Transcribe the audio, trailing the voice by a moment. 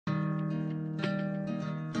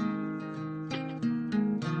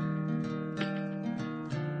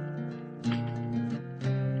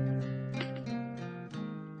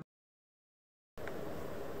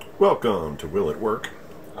Welcome to Will It Work?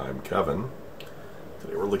 I'm Kevin.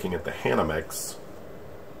 Today we're looking at the Hanimex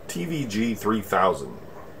TVG-3000.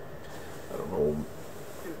 I don't know,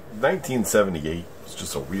 1978 was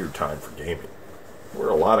just a weird time for gaming. There were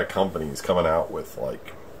a lot of companies coming out with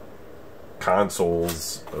like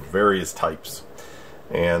consoles of various types.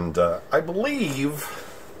 And I believe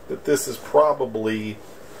that this is probably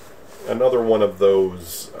another one of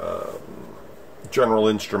those General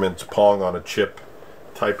Instruments Pong on a chip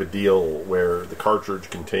type of deal where the cartridge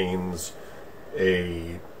contains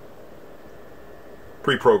a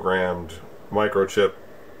pre-programmed microchip,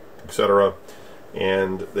 etc.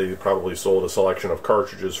 And they probably sold a selection of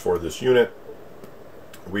cartridges for this unit.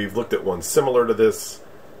 We've looked at one similar to this.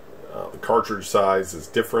 The cartridge size is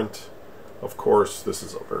different. Of course, this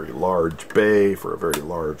is a very large bay for a very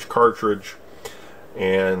large cartridge.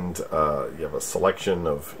 And you have a selection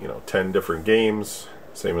of 10 different games,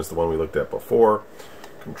 same as the one we looked at before.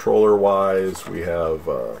 Controller wise, we have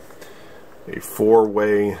a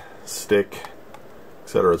 4-way stick,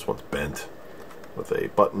 etc. This one's bent with a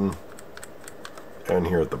button down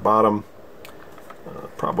here at the bottom.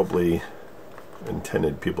 Probably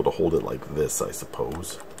intended people to hold it like this, I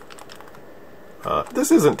suppose.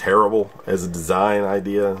 This isn't terrible as a design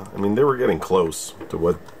idea. I mean, they were getting close to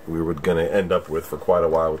what we were going to end up with for quite a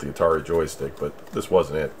while with the Atari joystick, but this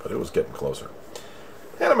wasn't it, but it was getting closer.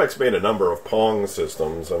 Hanimex made a number of Pong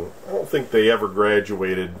systems, and I don't think they ever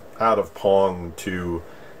graduated out of Pong to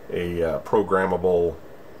a programmable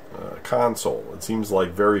console. It seems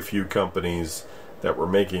like very few companies that were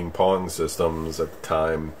making Pong systems at the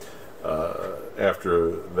time,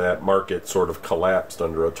 after that market sort of collapsed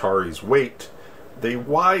under Atari's weight, they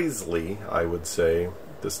wisely, I would say,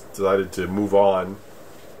 decided to move on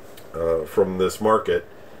from this market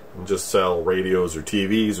and just sell radios or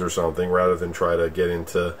TVs or something, rather than try to get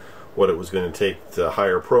into what it was going to take to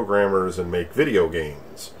hire programmers and make video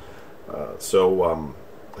games. So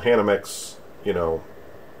Hanimex,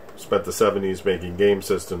 spent the 70s making game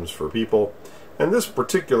systems for people. And this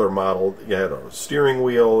particular model, you had a steering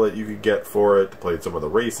wheel that you could get for it to play some of the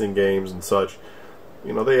racing games and such.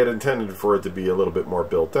 They had intended for it to be a little bit more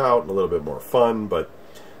built out and a little bit more fun, but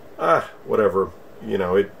whatever.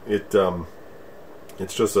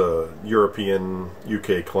 It's just a European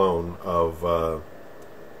UK clone of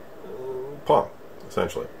Pong,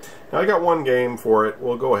 essentially. Now I got one game for it.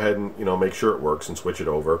 We'll go ahead and make sure it works and switch it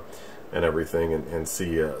over and everything and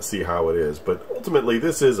see how it is. But ultimately,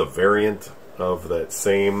 this is a variant of that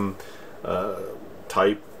same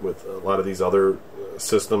type with a lot of these other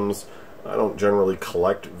systems. I don't generally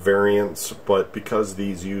collect variants, but because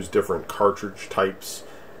these use different cartridge types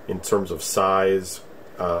in terms of size,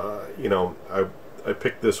 I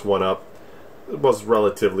picked this one up. It was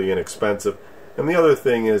relatively inexpensive. And the other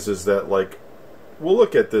thing is that, like, we'll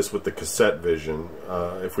look at this with the cassette vision,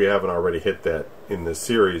 if we haven't already hit that in this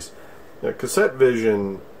series. Now, cassette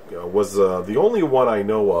vision was the only one I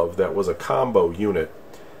know of that was a combo unit.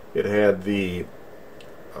 It had the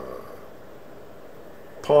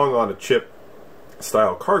Pong on a chip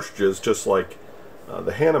style cartridges, just like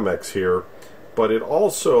the Hanimex here, but it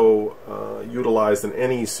also utilized an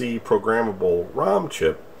NEC programmable ROM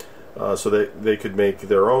chip, so that they could make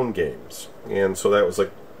their own games. And so that was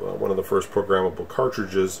like one of the first programmable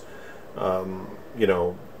cartridges, and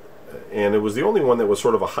it was the only one that was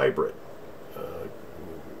sort of a hybrid,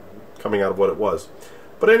 coming out of what it was.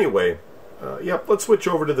 But anyway, yep, let's switch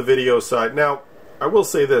over to the video side. Now, I will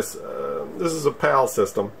say this. This is a PAL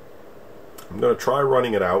system. I'm going to try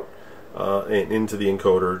running it out and into the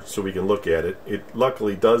encoder so we can look at it. It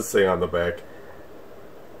luckily does say on the back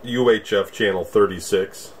UHF channel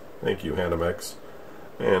 36. Thank you, Hanimex.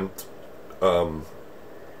 And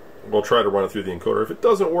we'll try to run it through the encoder. If it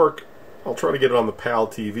doesn't work, I'll try to get it on the PAL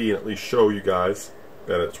TV and at least show you guys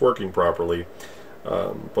that it's working properly.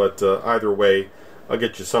 But either way, I'll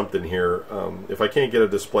get you something here. If I can't get a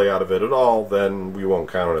display out of it at all, then we won't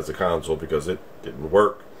count it as a console because it didn't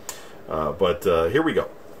work. But here we go.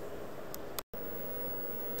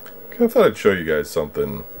 I thought I'd show you guys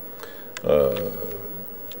something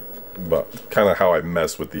about kind of how I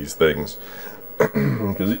mess with these things.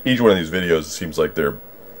 Because each one of these videos seems like they're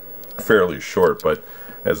fairly short, but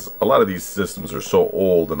as a lot of these systems are so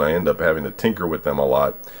old, and I end up having to tinker with them a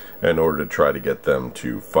lot in order to try to get them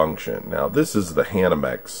to function. Now, this is the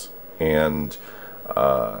Hanimex, and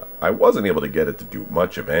I wasn't able to get it to do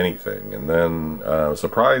much of anything. And then,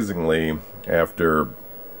 surprisingly, after,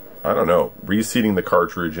 I don't know, reseating the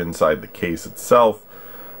cartridge inside the case itself,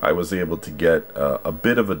 I was able to get a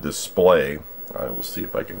bit of a display. I will see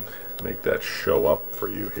if I can make that show up for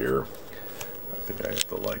you here. I think I have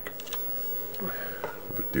to, like,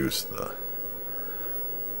 reduce the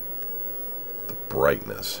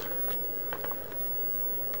brightness.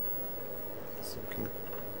 So you can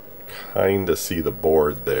kind of see the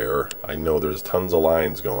board there. I know there's tons of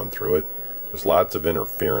lines going through it. There's lots of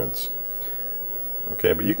interference.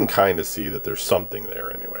 Okay, but you can kind of see that there's something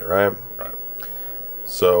there anyway, right? Right.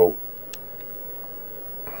 So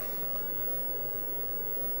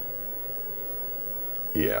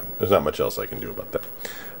yeah, there's not much else I can do about that.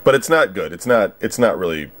 But it's not good. It's not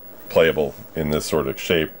really playable in this sort of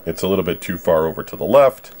shape. It's a little bit too far over to the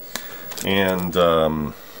left, and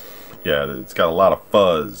yeah, it's got a lot of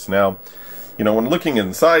fuzz. Now, you know, when looking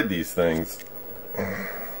inside these things,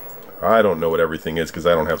 I don't know what everything is because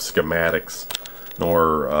I don't have schematics,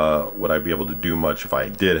 nor would I be able to do much if I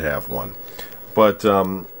did have one. But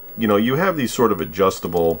you know, you have these sort of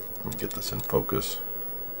adjustable. Let me get this in focus.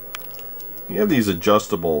 You have these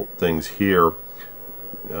adjustable things here.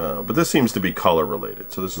 But this seems to be color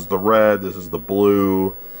related. So this is the red, this is the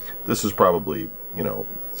blue, this is probably, you know,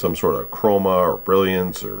 some sort of chroma or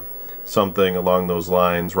brilliance or something along those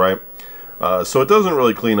lines, right? So it doesn't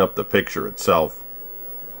really clean up the picture itself.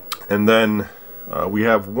 And then we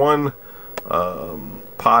have one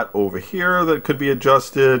pot over here that could be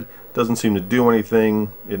adjusted. Doesn't seem to do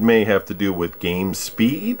anything. It may have to do with game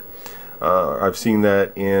speed. I've seen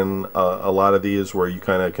that in a lot of these where you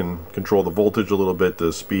kind of can control the voltage a little bit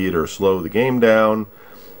to speed or slow the game down,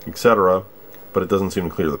 etc. But it doesn't seem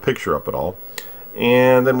to clear the picture up at all.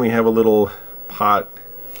 And then we have a little pot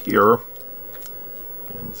here. And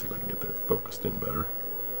let's see if I can get that focused in better.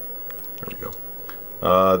 There we go.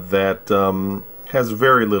 That has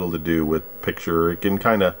very little to do with picture. It can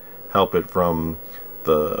kind of help it from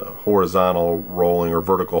the horizontal rolling or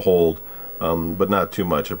vertical hold. But not too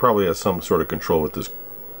much. It probably has some sort of control with this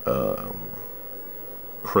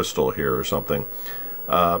crystal here or something.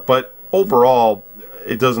 But overall,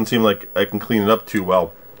 it doesn't seem like I can clean it up too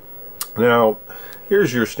well. Now,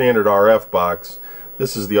 here's your standard RF box.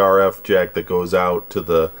 This is the RF jack that goes out to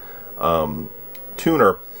the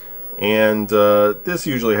tuner. And this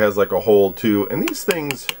usually has like a hole too. And these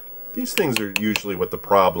things are usually what the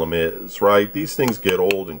problem is, right? These things get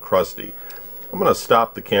old and crusty. I'm going to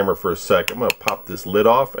stop the camera for a sec. I'm going to pop this lid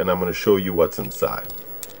off and I'm going to show you what's inside.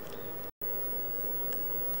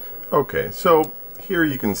 Okay, so here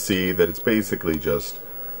you can see that it's basically just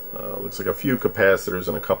looks like a few capacitors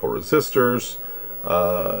and a couple resistors,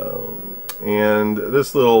 and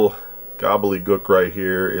this little gobbledygook right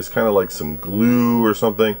here is kind of like some glue or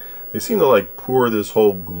something. They seem to like pour this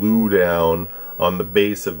whole glue down on the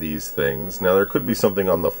base of these things. Now there could be something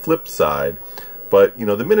on the flip side. But, you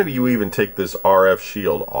know, the minute you even take this RF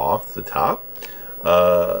shield off the top,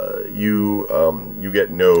 you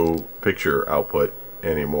get no picture output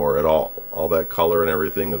anymore at all. All that color and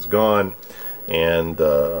everything is gone. And,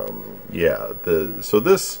 yeah,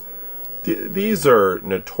 these are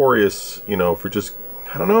notorious, you know, for just,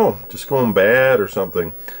 I don't know, just going bad or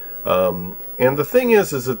something. And the thing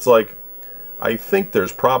is it's like, I think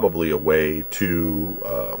there's probably a way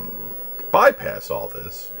to bypass all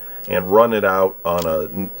this and run it out on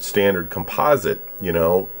a standard composite, you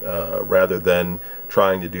know, rather than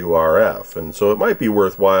trying to do RF. And so it might be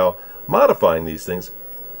worthwhile modifying these things.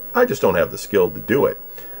 I just don't have the skill to do it.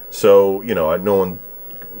 So, you know, you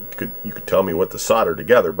could tell me what to solder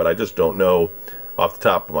together, but I just don't know off the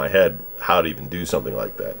top of my head how to even do something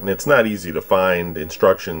like that. And it's not easy to find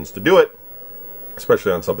instructions to do it,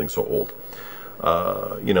 especially on something so old.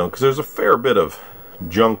 You know, because there's a fair bit of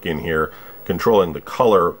junk in here controlling the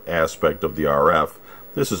color aspect of the RF.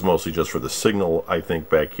 This is mostly just for the signal, I think,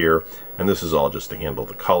 back here, and this is all just to handle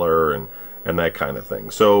the color and that kind of thing.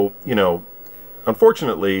 So, you know,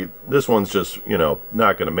 unfortunately, this one's just, you know,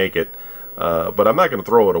 not going to make it, but I'm not going to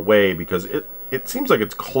throw it away because it seems like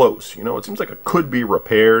it's close. You know, it seems like it could be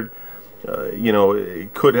repaired. You know,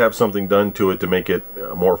 it could have something done to it to make it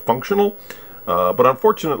more functional, but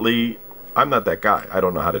unfortunately, I'm not that guy. I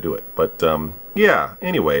don't know how to do it. But, yeah,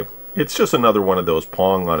 anyway, it's just another one of those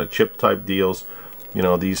Pong on a chip type deals. You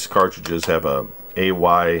know, these cartridges have a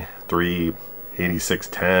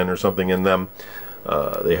AY38610 or something in them.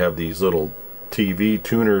 They have these little TV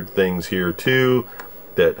tuner things here too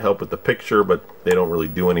that help with the picture, but they don't really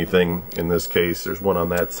do anything in this case. There's one on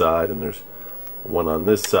that side and there's one on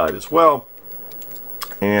this side as well.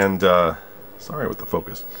 And, sorry with the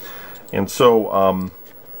focus. And so,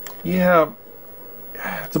 yeah,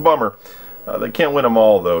 it's a bummer. They can't win them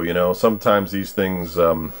all, though, you know. Sometimes these things,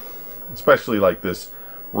 especially like this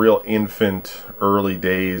real infant, early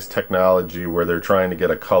days technology where they're trying to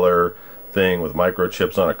get a color thing with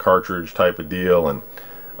microchips on a cartridge type of deal, and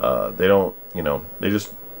they don't, you know, they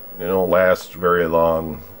just last very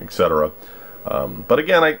long, etc. But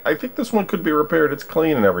again, I think this one could be repaired. It's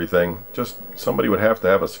clean and everything. Just somebody would have to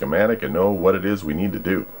have a schematic and know what it is we need to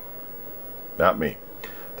do. Not me.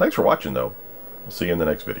 Thanks for watching, though. We'll see you in the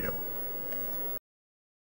next video.